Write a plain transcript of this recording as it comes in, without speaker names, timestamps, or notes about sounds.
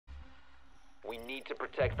We need to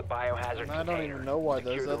protect the biohazard I don't container. even know why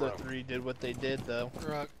Secure those the other room. 3 did what they did, though.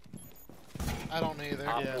 Rook. I don't either.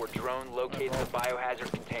 Op Yeah. 4 drone locates the biohazard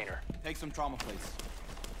container. Take some trauma, please.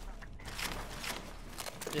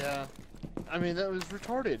 Yeah. I mean, that was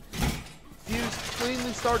retarded. Fuse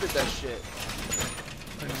cleanly started that shit.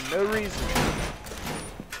 For no reason.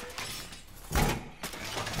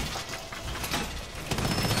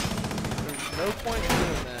 There's no point in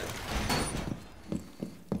doing that.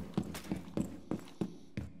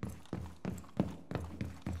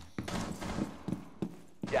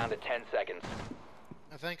 Down to 10 seconds.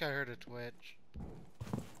 I think I heard a twitch.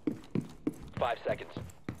 5 seconds.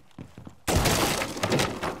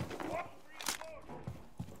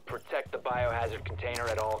 Protect the biohazard container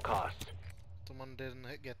at all costs. Someone didn't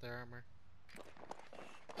get their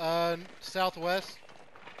armor. Southwest.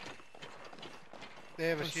 They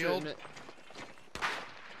have a I'm shield. shooting it.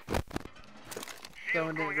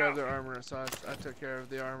 Someone didn't grab their armor, so I took care of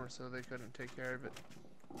the armor so they couldn't take care of it.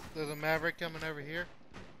 There's a Maverick coming over here.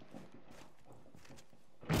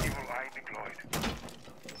 Evil eye deployed.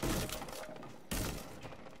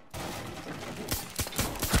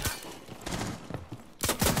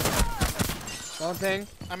 One thing.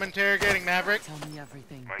 I'm interrogating Maverick. Tell me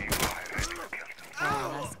everything. My evil eye ready to kill them. My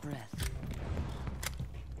last breath.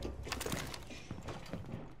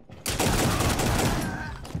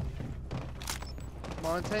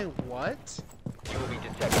 Montaigne, what? You will be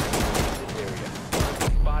detected in this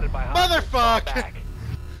area. Spotted by hostiles. Fall Motherfuck!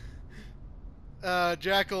 back.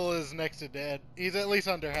 Jackal is next to dead. He's at least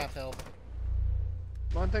under half health.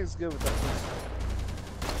 Montaigne's good with that.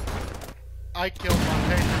 I killed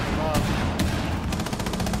Montaigne from above.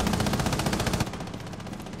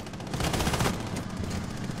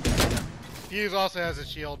 Fuse also has a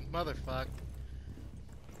shield. Motherfuck.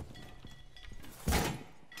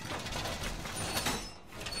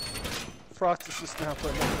 Frost is just now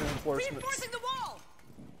putting up reinforcements. Reinforcing the wall!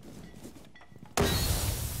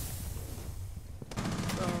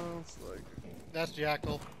 Sounds like... That's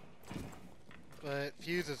Jackal. But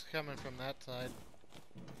Fuse is coming from that side.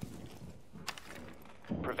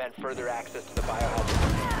 Prevent further access to the biohazard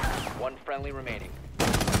container. One friendly remaining.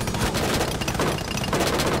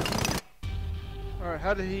 Alright,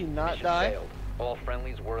 how did he not Mission die? failed. All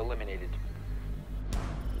friendlies were eliminated.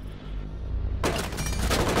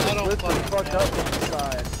 I don't Lit the fucking fuck know. up from the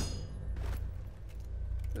side.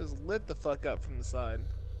 Just lit the fuck up from the side.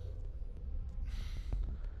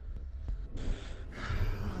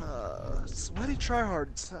 Sweaty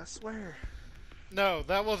tryhards, I swear. No,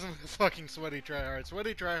 that wasn't fucking Sweaty Tryhard.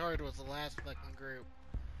 Sweaty Tryhard was the last fucking group.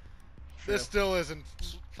 This still isn't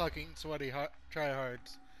fucking Sweaty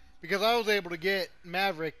Tryhards. Because I was able to get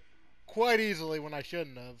Maverick quite easily when I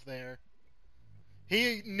shouldn't have there.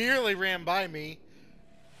 He nearly ran by me.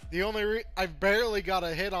 The only I barely got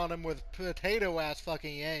a hit on him with potato ass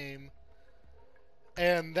fucking aim.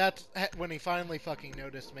 And that's when he finally fucking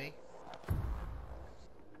noticed me.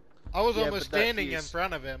 I was Yeah, almost but that standing in fuse-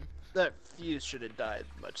 front of him. That fuse should have died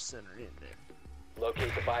much sooner, didn't it?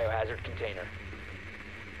 Locate the biohazard container.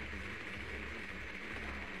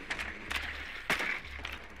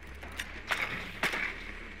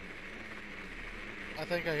 I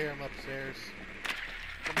think I hear him upstairs.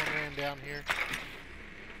 Someone ran down here.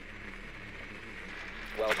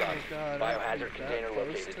 Well done. Oh god, I Biohazard haven't been container that close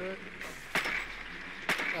located. to it.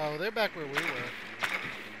 Oh, they're back where we were.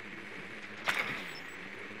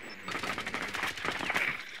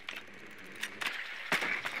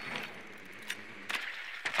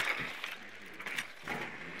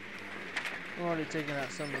 I'm already taking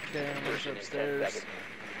out some of the cameras Insertion in 10 upstairs. seconds.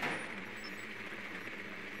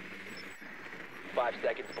 5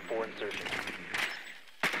 seconds before insertion.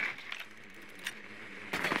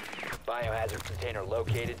 Biohazard container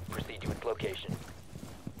located. Proceed to its location.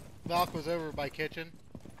 Valk was over by kitchen.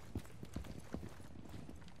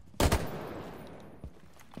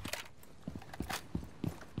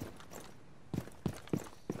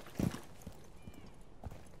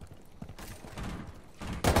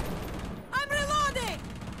 I'm reloading!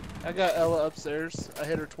 I got Ella upstairs. I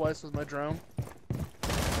hit her twice with my drone.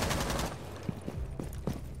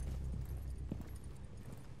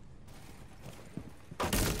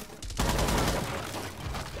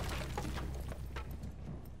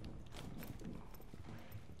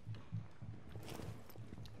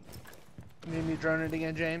 Need me drone it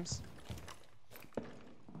again, James?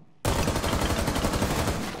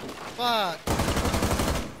 Fuck!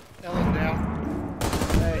 Ella's down.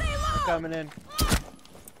 Hey, I'm coming in.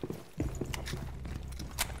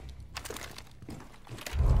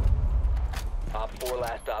 Op 4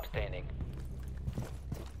 last stop standing.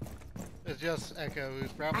 It's just Echo,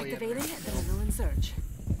 who's probably in there. Activating adrenaline surge.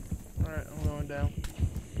 Alright, I'm going down.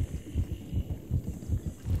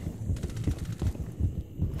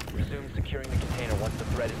 Resume securing the container once the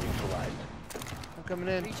threat is neutralized. I'm coming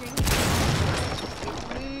in. Reaching.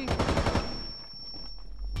 Me.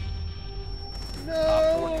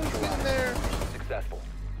 Op 4 No! He's neutralized. in there! Successful.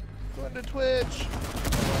 Going to Twitch.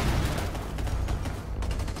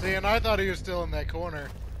 See, and I thought he was still in that corner,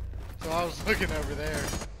 so I was looking over there.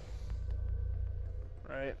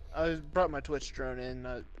 Right. I brought my Twitch drone in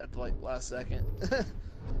at the last second.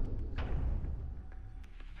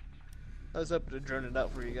 I was hoping to drone it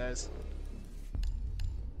out for you guys.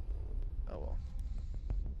 Oh well.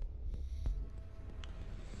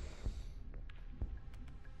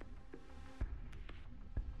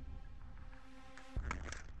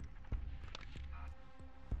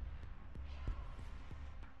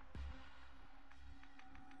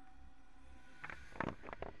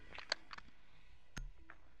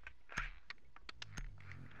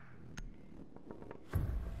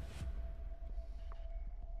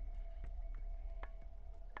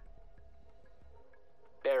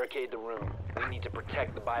 Barricade the room. We need to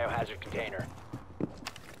protect the biohazard container.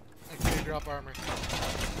 Okay, drop armor.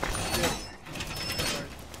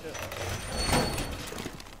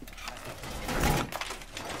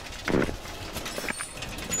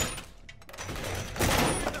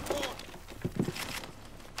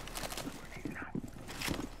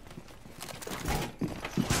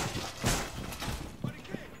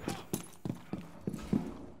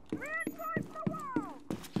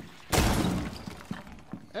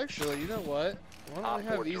 Actually, you know what? Why don't Op we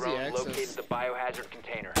have 4 easy drone located access the biohazard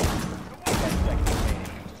container. 10 seconds remaining.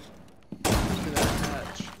 to that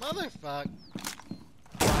hatch? Motherfuck.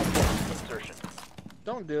 5 seconds to insertion.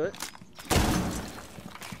 Don't do it.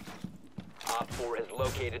 Op 4 has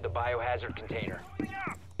located the biohazard container.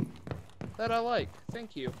 That I like.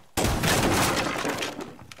 Thank you.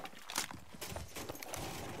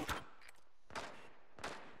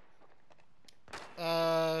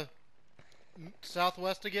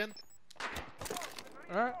 Southwest again?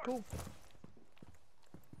 Alright, cool.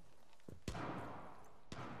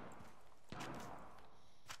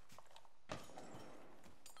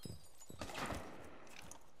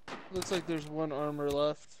 Looks like there's one armor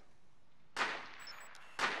left.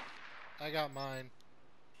 I got mine.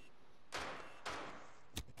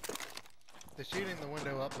 They're shooting the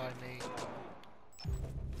window up by me. And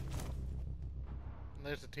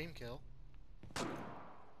there's a team kill.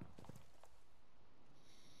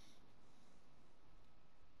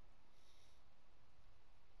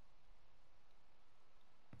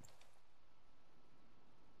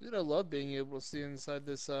 Dude, I love being able to see inside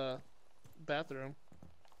this bathroom.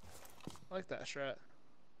 I like that strat.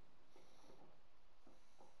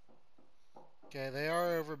 Okay, they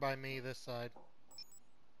are over by me this side.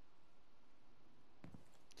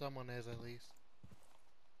 Someone is at least.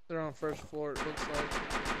 They're on first floor, it looks like.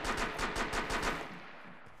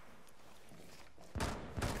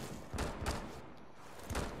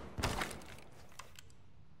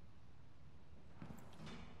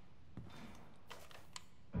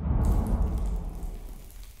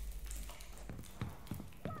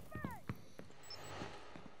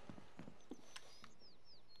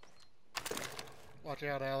 Watch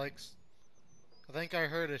out, Alex. I think I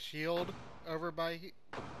heard a shield over by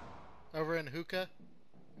over in Hookah,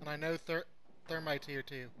 and I know thermite's here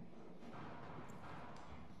too.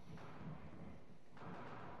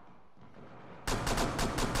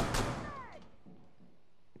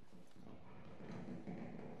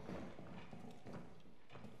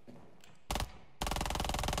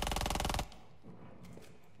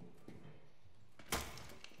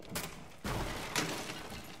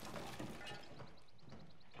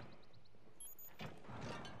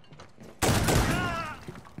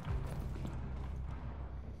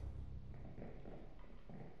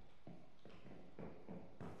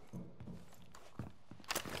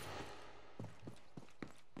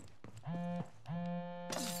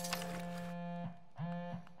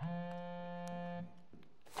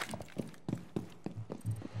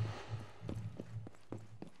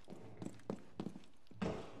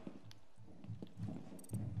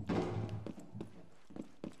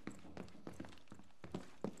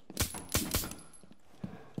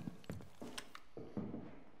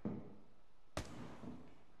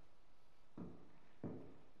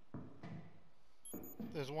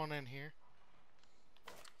 There's one in here.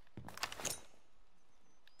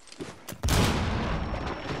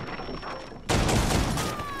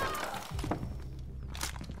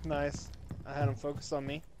 Nice. I had him focused on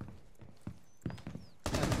me.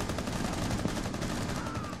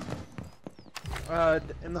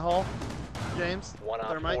 In the hall. James, One on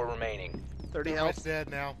thermite, 4 remaining. 30 It's health. dead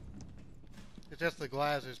now. It's just the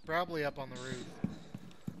glass is probably up on the roof.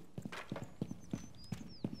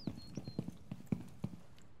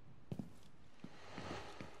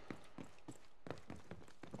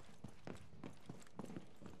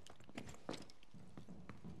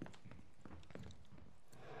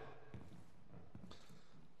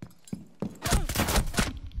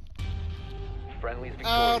 Friendly's victorious.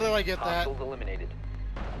 How did I get that? Hostiles eliminated.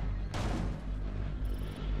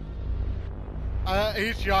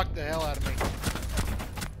 He shocked the hell out of me.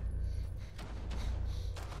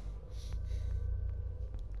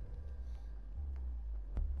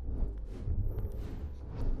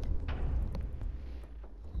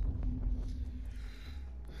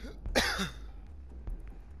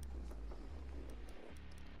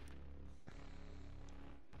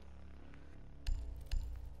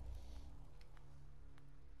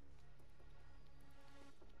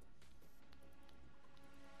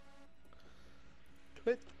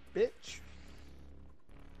 Quit, bitch.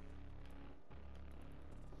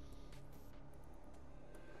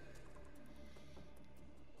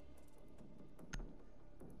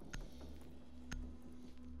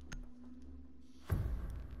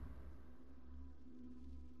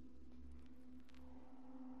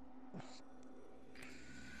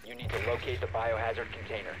 You need to locate the biohazard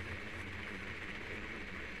container.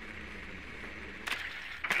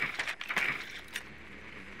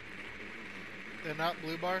 They're not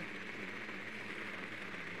blue bar.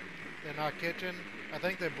 They're not kitchen. I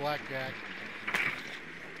think they're blackjack.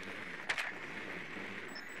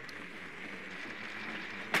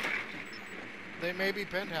 They may be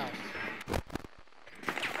penthouse.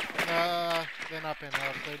 They're not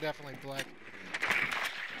penthouse. They're definitely black.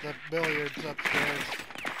 The billiards upstairs.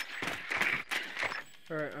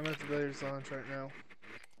 Alright, I'm at the billiards lounge right now.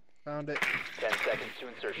 Found it. 10 seconds to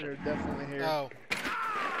insertion. They're definitely here. Oh,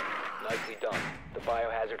 Nicely done. The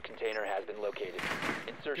biohazard container has been located.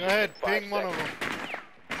 Insertion go ahead. in 5 Ping one of seconds.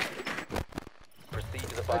 them. Proceed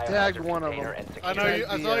to the I tagged biohazard one of container them. and secure I know it. you.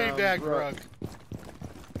 I the, saw you tag Rook. Rug.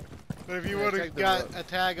 But if you Yeah, would tag have the got Rook. a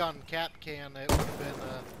tag on Cap Can, it would have been.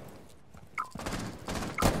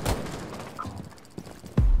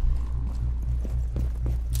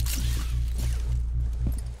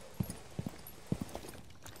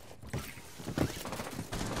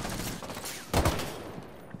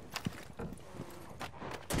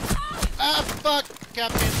 Ah, fuck!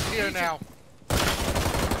 Cap Can's here now.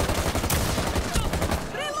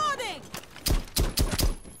 Reloading!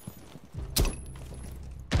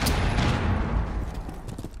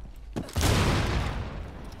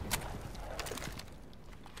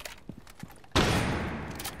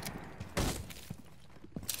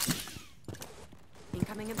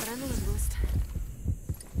 Incoming adrenaline boost.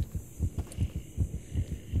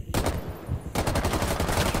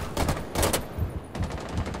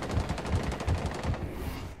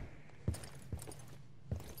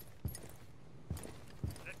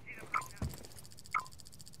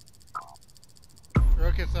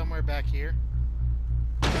 Rook is somewhere back here.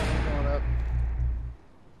 I'm going up.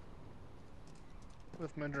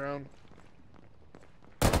 With my drone.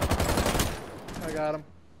 I got him.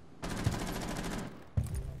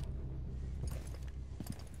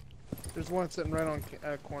 There's one sitting right on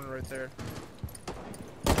corner right there.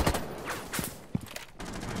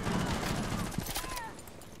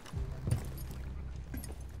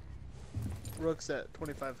 Rook's at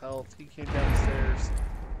 25 health. He came downstairs.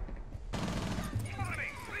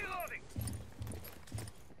 Reloading! Reloading!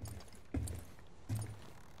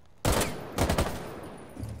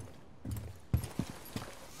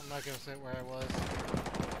 I'm not gonna say where I was.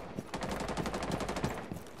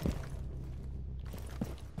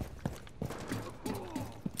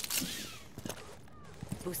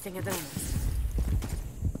 Boosting adrenaline.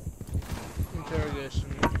 Interrogation.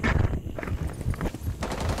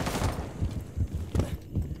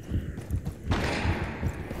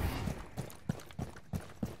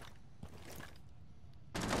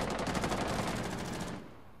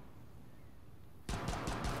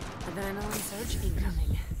 Adrenaline surge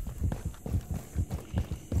incoming.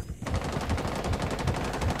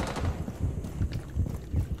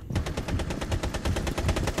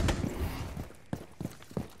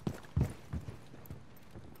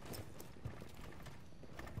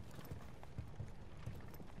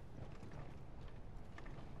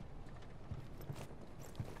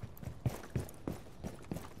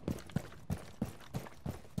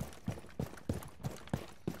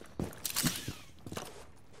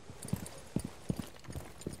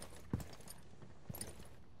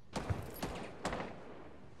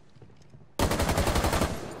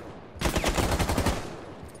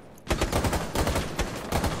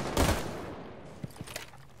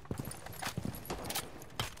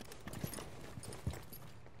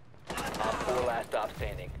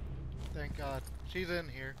 She's in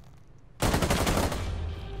here.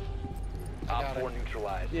 Op 4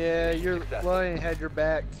 neutralized. Yeah, your Successful. Lion had your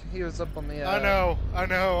back. He was up on the. I know.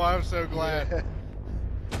 I'm so glad. Yeah.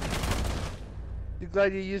 You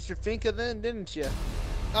glad you used your finca then, didn't you?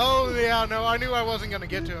 Oh yeah, no, I knew I wasn't gonna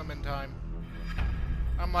get to him in time.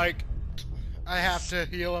 I'm like, I have to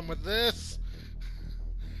heal him with this.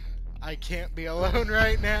 I can't be alone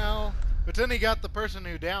right now. But then he got the person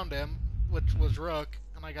who downed him, which was Rook,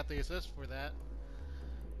 and I got the assist for that.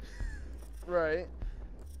 Right.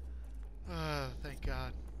 Thank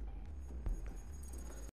God.